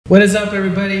What is up,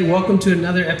 everybody? Welcome to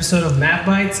another episode of Math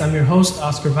Bites. I'm your host,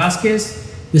 Oscar Vasquez.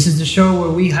 This is the show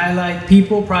where we highlight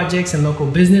people, projects, and local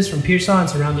business from Pearsall and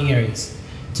surrounding areas.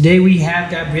 Today we have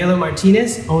Gabriela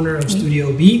Martinez, owner of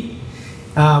Studio B,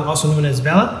 also known as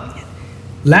Bella.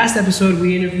 Last episode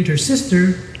we interviewed her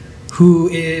sister, who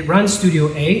runs Studio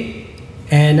A,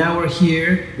 and now we're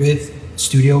here with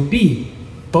Studio B.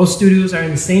 Both studios are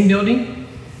in the same building.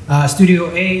 Studio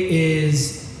A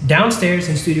is downstairs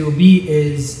and Studio B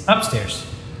is upstairs.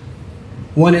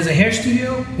 One is a hair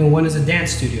studio and one is a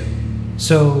dance studio.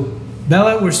 So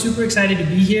Bella, we're super excited to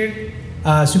be here,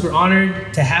 super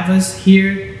honored to have us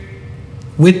here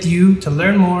with you to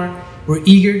learn more. We're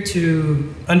eager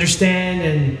to understand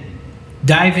and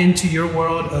dive into your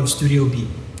world of Studio B.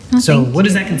 So what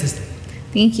does that consist of?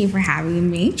 Thank you for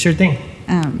having me. Sure thing.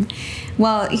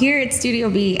 Well, here at Studio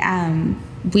B,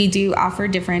 we do offer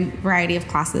different variety of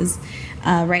classes.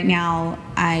 Right now,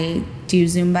 I do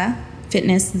Zumba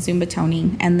fitness, Zumba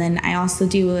toning, and then I also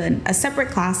do a separate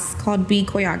class called B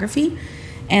choreography,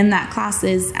 and that class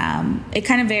is it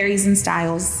kind of varies in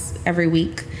styles every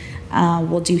week.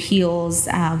 We'll do heels,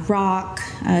 rock,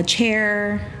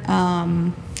 chair,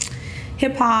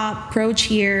 hip hop, pro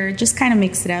cheer, just kind of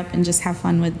mix it up and just have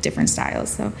fun with different styles.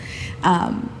 So,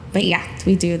 but yeah,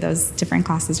 we do those different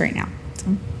classes right now.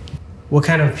 So. What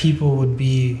kind of people would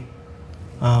be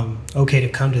okay to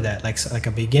come to that? Like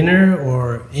a beginner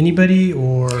or anybody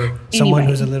or someone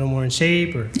who's a little more in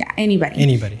shape? Or yeah, anybody.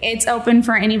 Anybody. It's open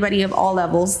for anybody of all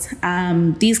levels.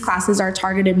 These classes are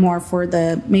targeted more for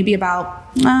the maybe about,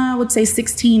 I would say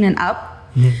 16 and up.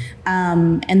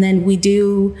 Mm-hmm. And then we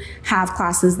do have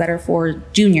classes that are for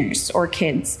juniors or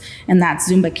kids, and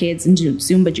that's Zumba Kids and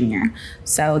Zumba Junior.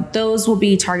 So those will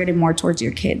be targeted more towards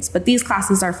your kids. But these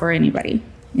classes are for anybody.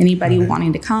 Anybody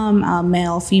wanting to come,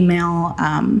 male, female,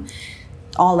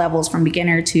 all levels from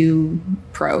beginner to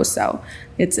pro. So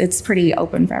it's pretty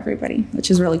open for everybody,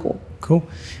 which is really cool. Cool.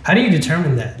 How do you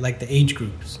determine that, like the age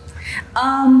groups?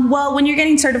 Well, when you're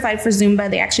getting certified for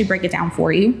Zumba, they actually break it down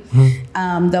for you.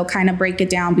 Mm-hmm. They'll kind of break it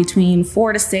down between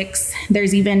 4 to 6.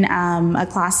 There's even a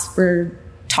class for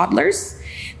toddlers.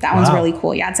 That one's really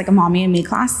cool. Yeah, it's like a mommy and me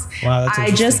class. Wow, that's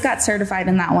I just got certified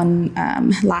in that one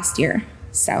last year.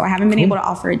 So I haven't been able to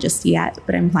offer it just yet,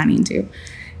 but I'm planning to.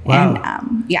 Wow.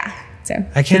 And yeah, so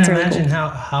I can't really imagine cool.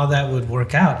 how that would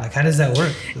work out. Like, how does that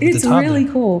work? It's really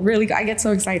cool. Really, I get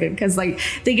so excited because like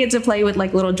they get to play with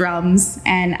like little drums,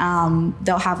 and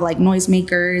they'll have like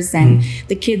noisemakers, and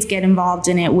the kids get involved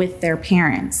in it with their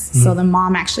parents. So the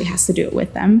mom actually has to do it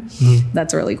with them.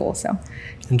 That's really cool. So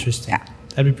interesting. Yeah,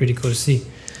 that'd be pretty cool to see.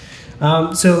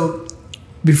 So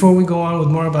before we go on with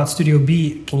more about Studio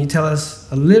B, can you tell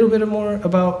us a little bit more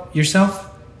about yourself?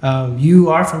 You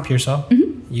are from Pearsall.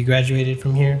 You graduated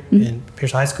from here in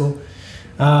Pearsall High School.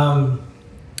 And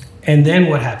then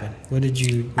what happened? What did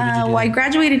you do? Well, I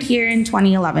graduated here in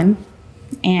 2011.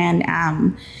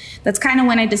 And that's kind of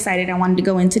when I decided I wanted to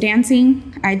go into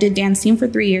dancing. I did dance team for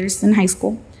 3 years in high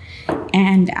school.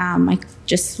 And I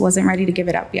just wasn't ready to give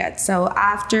it up yet. So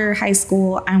after high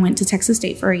school, I went to Texas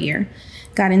State for a year.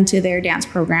 Got into their dance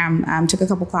program, took a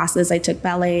couple classes. I took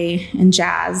ballet and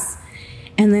jazz.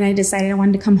 And then I decided I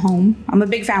wanted to come home. I'm a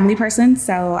big family person,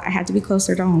 so I had to be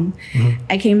closer to home.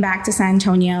 I came back to San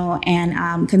Antonio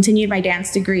and continued my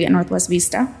dance degree at Northwest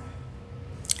Vista.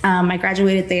 I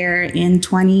graduated there in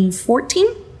 2014.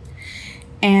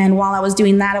 And while I was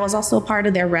doing that, I was also a part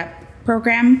of their rep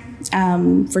program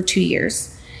for 2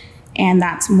 years. And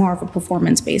that's more of a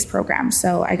performance-based program.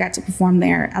 So I got to perform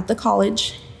there at the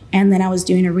college. And then I was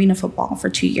doing arena football for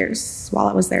 2 years while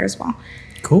I was there as well.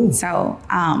 Cool. So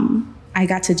I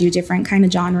got to do different kind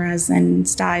of genres and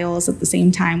styles at the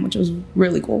same time, which was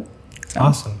really cool. So.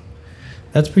 Awesome.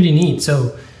 That's pretty neat.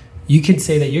 So you could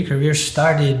say that your career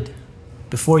started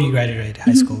before you graduated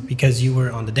high school because you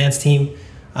were on the dance team,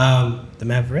 the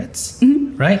Mavericks,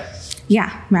 right?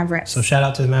 Yeah, Mavericks. So shout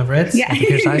out to the Mavericks at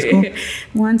Pearsall High School.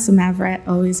 Once a Maverick,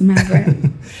 always a Maverick.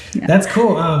 Yeah. That's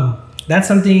cool. That's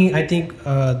something I think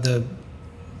the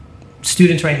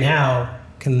students right now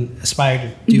can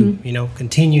aspire to do,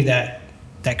 continue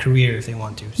that career if they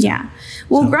want to. So, yeah.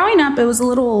 Well, growing up, it was a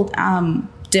little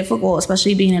difficult,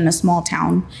 especially being in a small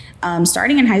town.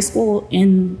 Starting in high school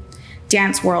in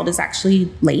dance world is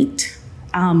actually late.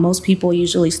 Most people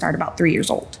usually start about 3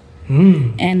 years old.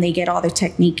 And they get all their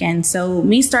technique in. So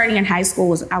me starting in high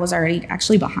school I was already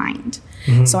actually behind.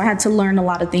 So I had to learn a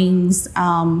lot of things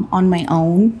on my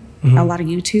own, a lot of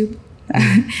YouTube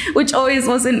which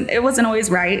it wasn't always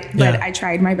right, but I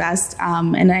tried my best.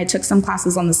 And I took some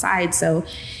classes on the side. So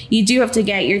you do have to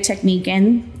get your technique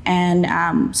in.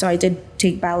 And so I did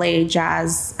take ballet,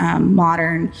 jazz,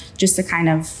 modern, just to kind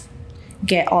of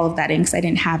get all of that in, because I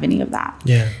didn't have any of that.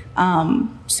 Yeah.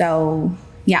 So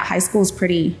yeah, high school is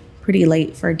pretty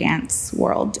late for dance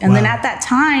world. And then at that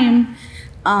time,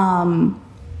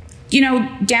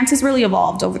 dance has really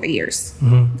evolved over the years.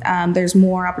 There's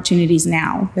more opportunities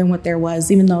now than what there was,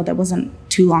 even though that wasn't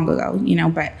too long ago,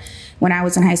 but when I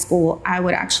was in high school, I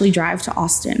would actually drive to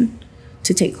Austin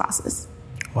to take classes.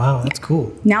 Wow, that's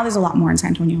cool. Now there's a lot more in San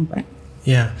Antonio, but.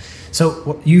 Yeah.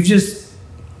 So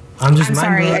I'm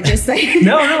sorry, I just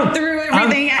no, threw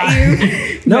everything at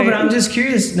you. No, but I'm just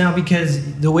curious now, because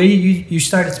the way you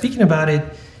started speaking about it,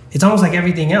 it's almost like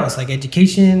everything else, like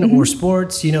education or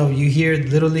sports. You hear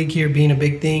Little League here being a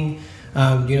big thing.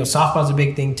 Softball's a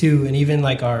big thing too. And even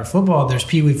like our football, there's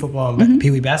Pee Wee football and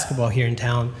Pee Wee basketball here in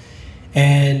town.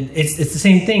 And it's the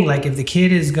same thing. Like if the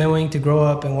kid is going to grow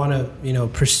up and want to,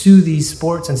 pursue these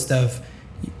sports and stuff,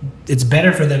 it's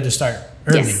better for them to start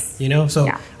early, So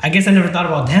I guess I never thought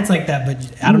about dance like that,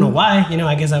 but I don't know why,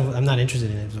 I guess I'm not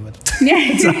interested in it.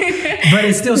 But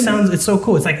it still it's so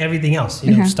cool. It's like everything else,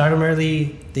 start them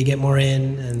early, they get more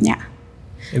in, and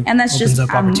and that's opens just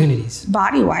up opportunities.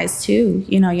 Body wise too,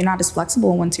 you're not as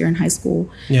flexible once you're in high school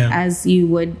as you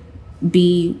would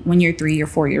be when you're 3 or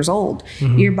 4 years old.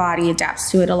 Your body adapts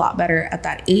to it a lot better at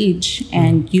that age,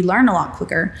 and you learn a lot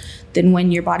quicker than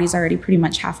when your body's already pretty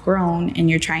much half grown and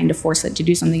you're trying to force it to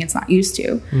do something it's not used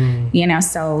to.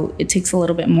 So it takes a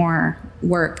little bit more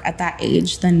work at that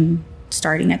age than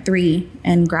starting at 3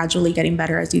 and gradually getting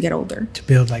better as you get older. To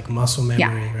build like muscle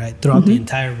memory, right? Throughout the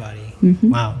entire body.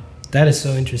 Wow. That is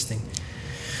so interesting.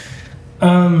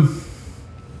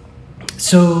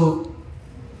 So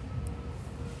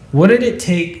what did it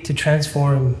take to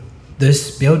transform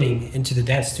this building into the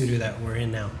dance studio that we're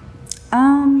in now?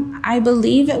 I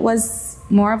believe it was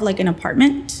more of like an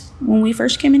apartment when we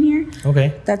first came in here.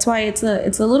 Okay. That's why it's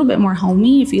a little bit more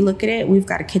homey. If you look at it, we've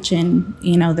got a kitchen,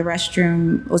 the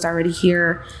restroom was already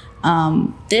here.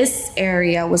 This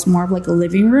area was more of like a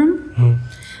living room.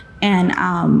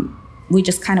 And we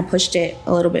just kind of pushed it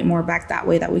a little bit more back that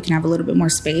way, that we can have a little bit more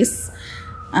space.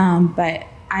 But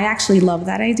I actually love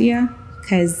that idea,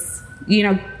 because,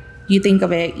 you think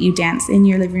of it, you dance in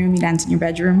your living room, you dance in your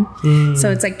bedroom. So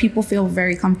it's like people feel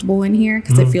very comfortable in here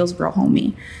because it feels real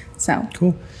homey. So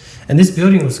cool. And this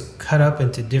building was cut up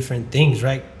into different things,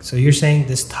 right? So you're saying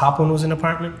this top one was an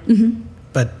apartment,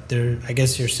 but I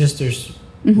guess your sister's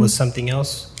was something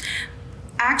else?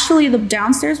 Actually, the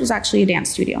downstairs was actually a dance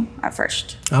studio at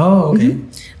first. Oh, okay.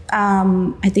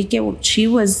 I think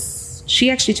she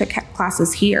actually took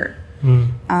classes here.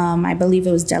 I believe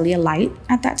it was Delia Light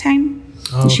at that time.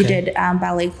 Oh, okay. She did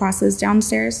ballet classes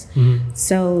downstairs.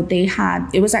 So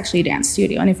it was actually a dance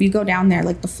studio. And if you go down there,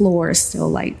 like the floor is still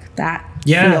like that.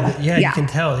 Yeah, you can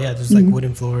tell. Yeah, there's like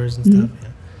wooden floors and stuff. Yeah.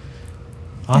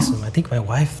 Awesome. I think my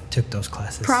wife took those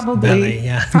classes. Probably. Ballet,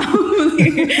 yeah.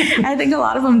 Probably. I think a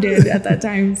lot of them did at that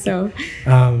time. So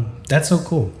that's so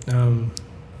cool.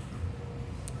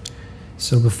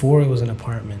 So before it was an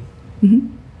apartment,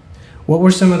 what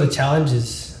were some of the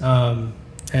challenges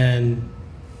and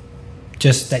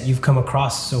just that you've come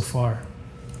across so far?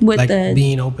 With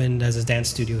being opened as a dance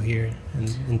studio here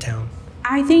in town?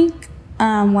 I think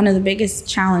one of the biggest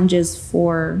challenges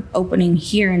for opening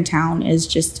here in town is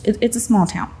just, it's a small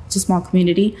town. It's a small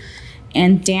community.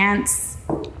 And dance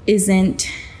isn't,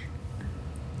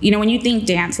 when you think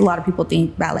dance, a lot of people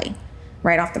think ballet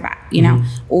right off the bat,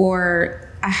 or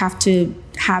I have to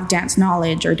have dance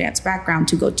knowledge or dance background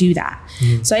to go do that.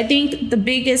 So I think the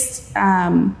biggest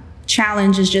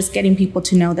challenge is just getting people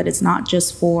to know that it's not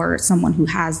just for someone who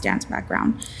has dance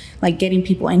background. Like getting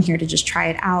people in here to just try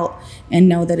it out and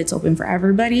know that it's open for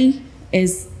everybody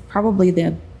is probably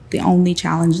the only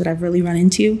challenge that I've really run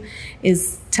into,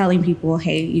 is telling people,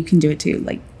 hey, you can do it too.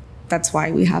 Like that's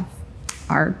why we have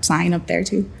our sign up there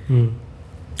too.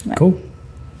 Cool.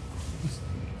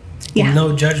 Yeah.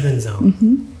 No judgment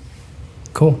zone.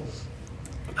 Cool.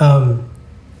 Can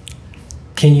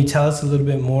you tell us a little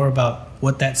bit more about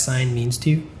what that sign means to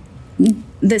you?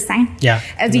 This sign? Yeah.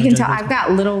 As you can tell, I've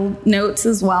got little notes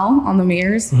as well on the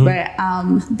mirrors. But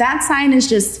that sign is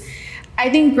just, I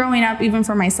think growing up, even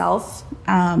for myself,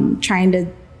 trying to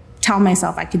tell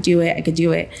myself I could do it,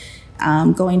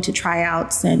 going to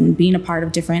tryouts and being a part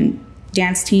of different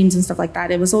dance teams and stuff like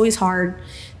that. It was always hard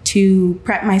to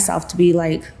prep myself to be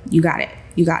like, you got it.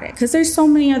 You got it. Because there's so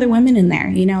many other women in there,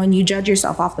 you know, and you judge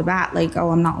yourself off the bat, like,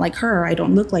 oh, I'm not like her. I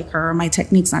don't look like her. Or my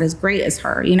technique's not as great as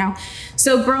her, you know?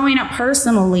 So growing up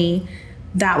personally,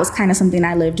 that was kind of something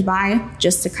I lived by,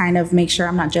 just to kind of make sure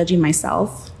I'm not judging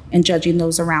myself and judging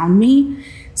those around me.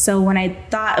 So when I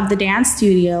thought of the dance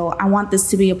studio, I want this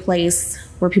to be a place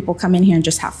where people come in here and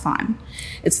just have fun.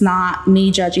 It's not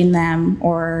me judging them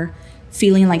or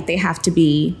feeling like they have to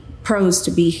be pros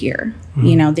to be here.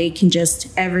 You know, they can just,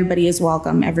 everybody is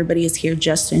welcome. Everybody is here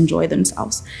just to enjoy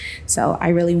themselves. So I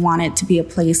really want it to be a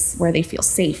place where they feel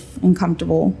safe and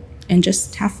comfortable and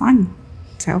just have fun.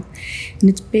 So, and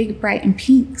it's big, bright, and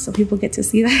pink, so people get to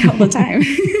see that all the time.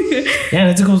 Yeah,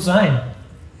 that's a cool sign.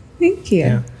 Thank you.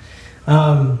 Yeah.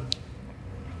 And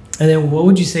then what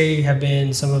would you say have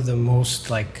been some of the most,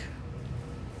 like,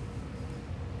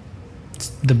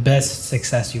 the best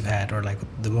success you've had, or like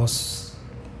the most,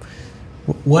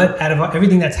 what out of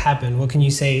everything that's happened, what can you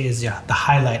say is the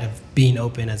highlight of being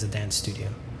open as a dance studio?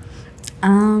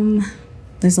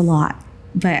 There's a lot,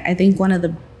 but I think one of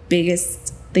the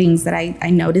biggest things that I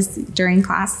noticed during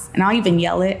class, and I'll even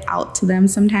yell it out to them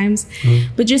sometimes,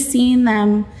 but just seeing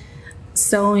them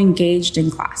so engaged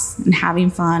in class and having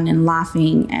fun and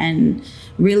laughing and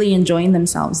really enjoying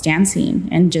themselves dancing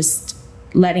and just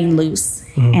letting loose,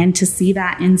 and to see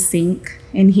that in sync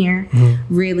in here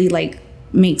really like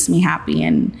makes me happy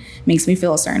and makes me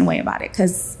feel a certain way about it,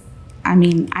 because I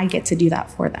mean, I get to do that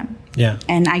for them. Yeah.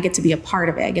 And I get to be a part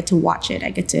of it. I get to watch it.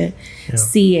 I get to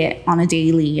see it on a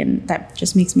daily, and that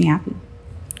just makes me happy.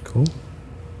 Cool.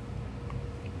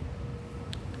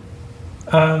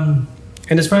 And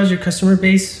as far as your customer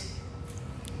base,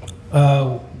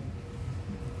 what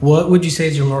would you say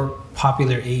is your more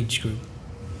popular age group?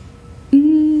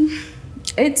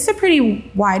 It's a pretty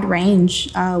wide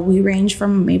range. We range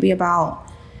from maybe about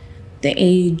the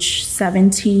age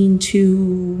 17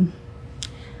 to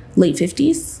late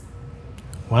 50s.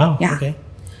 Wow. Yeah. Okay.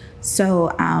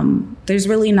 So there's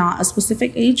really not a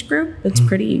specific age group. It's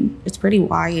pretty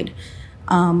wide.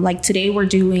 Like today we're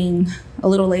doing, a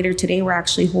little later today, we're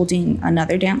actually holding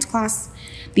another dance class.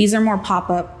 These are more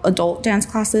pop-up adult dance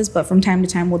classes, but from time to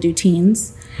time we'll do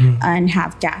teens and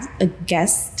have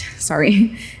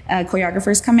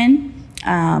choreographers come in.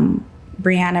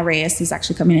 Brianna Reyes is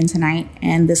actually coming in tonight,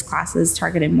 and this class is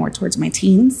targeted more towards my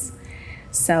teens.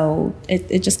 So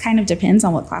it just kind of depends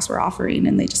on what class we're offering,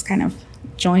 and they just kind of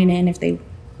join in if they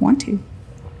want to.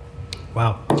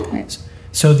 Wow. Right.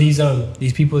 So these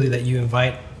people that you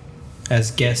invite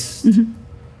as guests,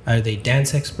 are they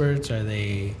dance experts? Are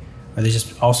they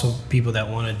just also people that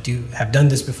want to have done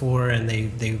this before, and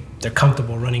they're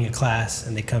comfortable running a class,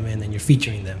 and they come in and you're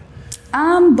featuring them?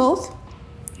 Both.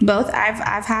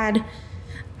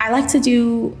 I like to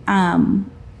do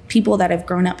people that have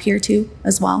grown up here too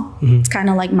as well. It's kind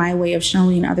of like my way of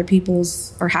showing other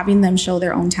people's, or having them show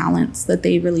their own talents that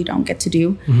they really don't get to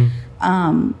do.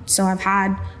 So I've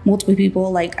had multiple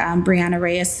people, like Brianna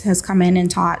Reyes has come in and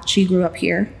taught. She grew up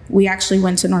here. We actually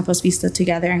went to Northwest Vista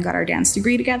together and got our dance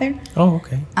degree together. Oh,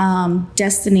 okay.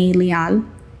 Destiny Leal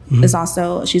is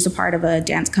also, she's a part of a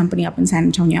dance company up in San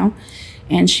Antonio,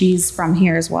 and she's from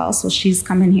here as well. So she's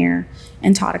come in here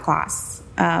and taught a class.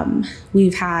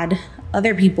 We've had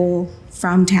other people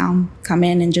from town come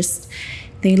in and just,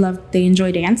 they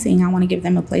enjoy dancing. I want to give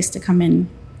them a place to come and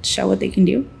show what they can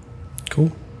do.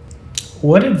 Cool.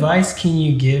 What advice can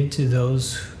you give to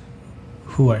those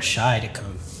who are shy to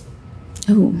come?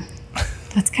 Oh,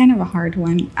 that's kind of a hard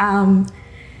one.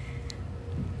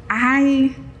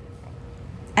 I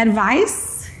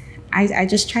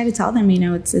just try to tell them,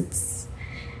 it's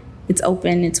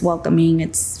open, it's welcoming,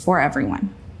 it's for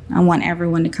everyone. I want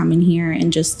everyone to come in here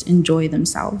and just enjoy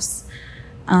themselves.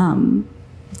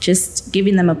 Just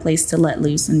giving them a place to let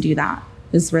loose and do that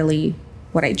is really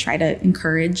what I try to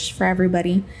encourage for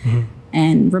everybody.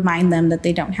 And remind them that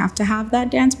they don't have to have that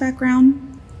dance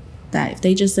background, that if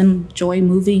they just enjoy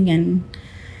moving and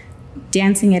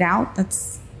dancing it out,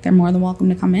 they're more than welcome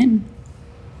to come in.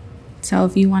 So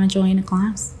if you want to join a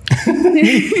class,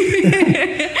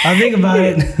 I'll think about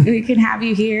it. We can have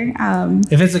you here.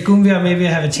 If it's a cumbia, maybe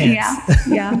I have a chance.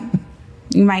 Yeah.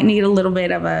 You might need a little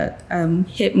bit of a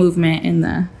hip movement in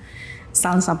the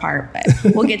salsa part, but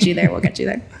we'll get you there.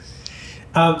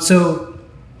 So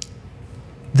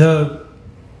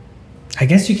I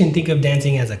guess you can think of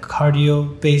dancing as a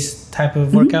cardio-based type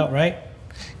of workout, right?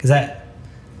 Because I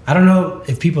don't know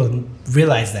if people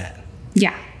realize that.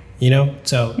 Yeah.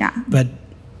 But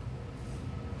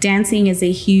dancing is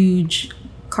a huge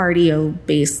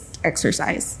cardio-based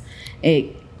exercise.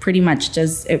 It pretty much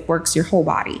it works your whole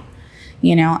body.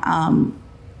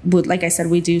 Like I said,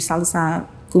 we do salsa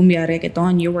cumbia,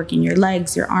 reggaeton, you're working your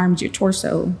legs, your arms, your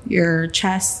torso, your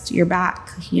chest, your back,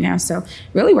 so it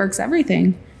really works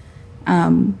everything.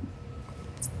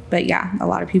 But yeah, a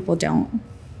lot of people don't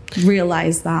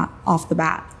realize that off the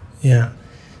bat. Yeah.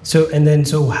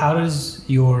 So how does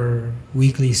your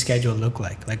weekly schedule look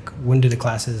like? Like, when do the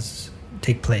classes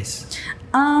take place?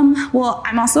 Well,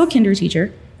 I'm also a kinder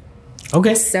teacher.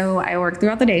 Okay. So I work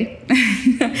throughout the day.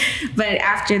 But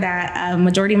after that,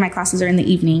 majority of my classes are in the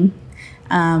evening.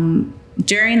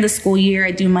 During the school year,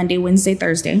 I do Monday, Wednesday,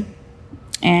 Thursday.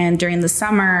 And during the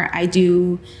summer, I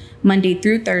do Monday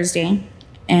through Thursday,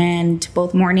 and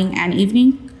both morning and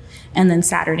evening, and then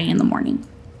Saturday in the morning.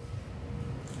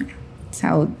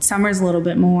 So summer's a little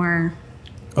bit more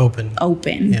open.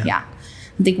 Yeah.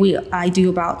 I think I do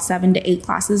about 7 to 8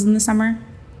 classes in the summer,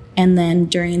 and then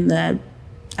during the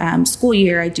school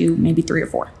year I do maybe 3 or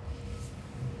 4.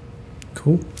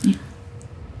 Cool. Yeah.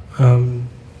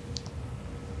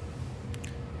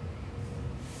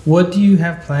 What do you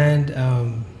have planned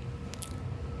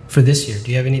for this year?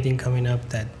 Do you have anything coming up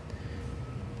that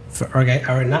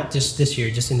or not just this year,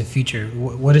 just in the future?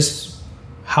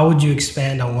 How would you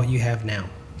expand on what you have now?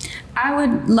 I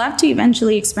would love to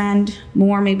eventually expand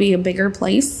more, maybe a bigger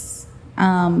place,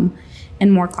 and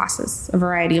more classes, a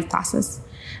variety of classes.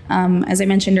 As I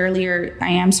mentioned earlier, I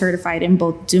am certified in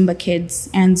both Zumba Kids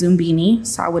and Zumbini,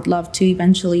 so I would love to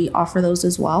eventually offer those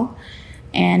as well.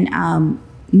 And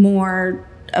more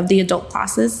of the adult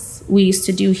classes. We used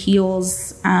to do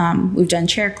heels. We've done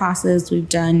chair classes. We've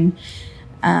done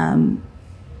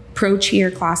pro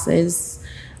cheer classes.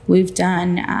 We've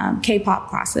done K-pop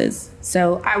classes.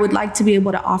 So I would like to be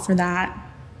able to offer that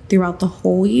throughout the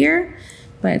whole year,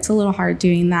 but it's a little hard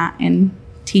doing that and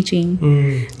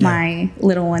teaching my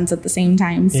little ones at the same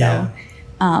time. So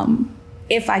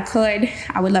if I could,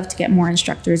 I would love to get more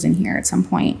instructors in here at some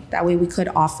point. That way we could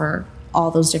offer all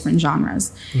those different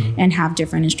genres and have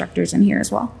different instructors in here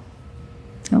as well.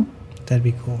 So that'd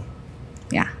be cool.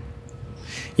 Yeah.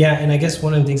 Yeah, and I guess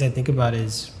one of the things I think about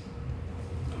is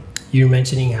you're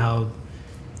mentioning how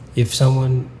if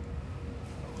someone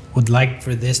would like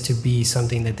for this to be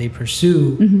something that they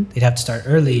pursue, they'd have to start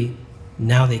early.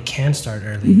 Now they can start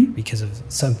early because of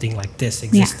something like this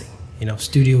existing. Yeah.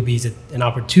 Studio B is an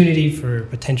opportunity for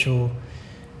potential,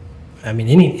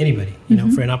 anybody,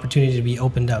 for an opportunity to be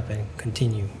opened up and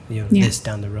continue, this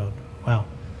down the road. Wow,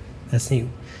 that's neat.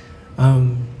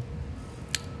 Other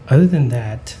than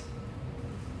that,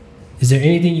 is there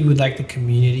anything you would like the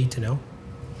community to know?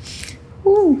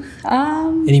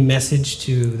 Any message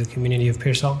to the community of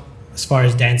Pearsall as far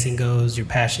as dancing goes, your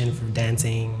passion for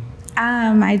dancing?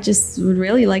 I just would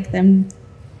really like them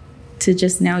to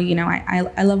just know,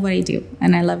 I love what I do,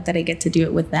 and I love that I get to do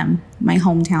it with them. My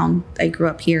hometown, I grew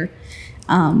up here.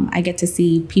 I get to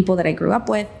see people that I grew up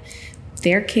with,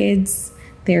 their kids,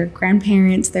 their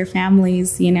grandparents, their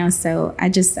families, so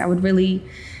I would really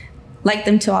like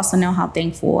them to also know how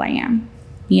thankful I am,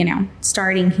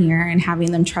 starting here and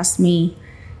having them trust me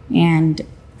and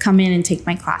come in and take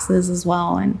my classes as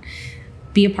well and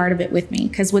be a part of it with me.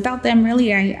 Because without them,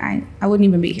 really, I wouldn't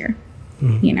even be here.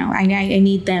 I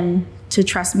need them to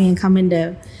trust me and come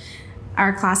into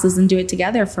our classes and do it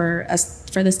together for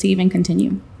this to even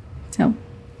continue. So,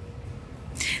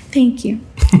 thank you.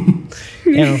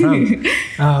 Yeah, no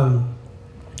problem.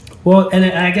 Well, and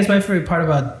I guess my favorite part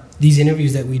about these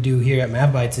interviews that we do here at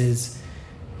Mav Bites is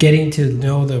getting to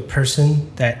know the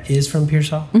person that is from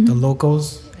Pearsall, the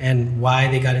locals, and why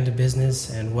they got into business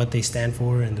and what they stand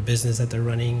for and the business that they're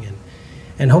running,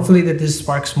 and hopefully that this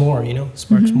sparks more,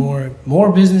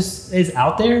 more business is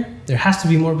out there. There has to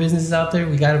be more businesses out there.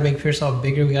 We got to make Pearsall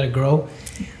bigger. We got to grow,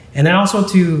 and then also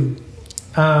to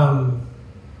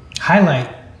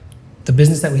highlight the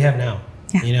business that we have now.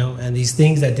 And these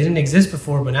things that didn't exist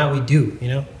before, but now we do.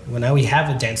 Well, now we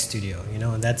have a dance studio.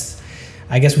 And that's,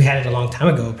 I guess we had it a long time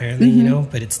ago, apparently.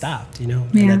 But it stopped.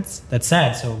 And that's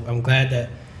sad. So I'm glad that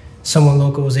someone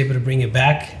local was able to bring it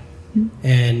back,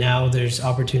 and now there's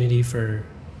opportunity for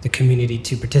the community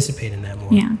to participate in that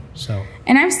more. Yeah. So.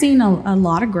 And I've seen a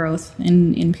lot of growth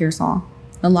in Pearsall,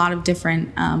 a lot of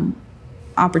different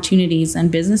opportunities and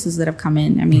businesses that have come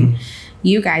in.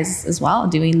 You guys as well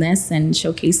doing this and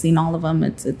showcasing all of them.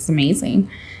 It's amazing.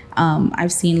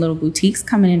 I've seen little boutiques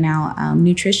come in and out,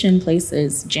 nutrition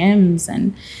places, gyms,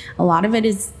 and a lot of it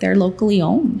is they're locally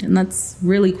owned. And that's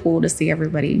really cool to see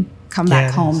everybody come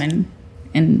back home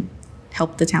and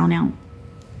help the town out.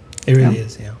 It really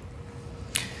is, yeah.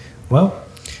 Well,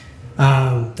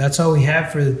 that's all we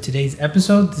have for today's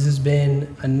episode. This has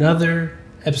been another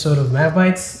episode of Mav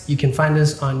Bites. You can find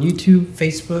us on YouTube,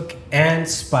 Facebook, and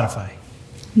Spotify.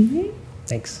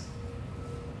 Thanks.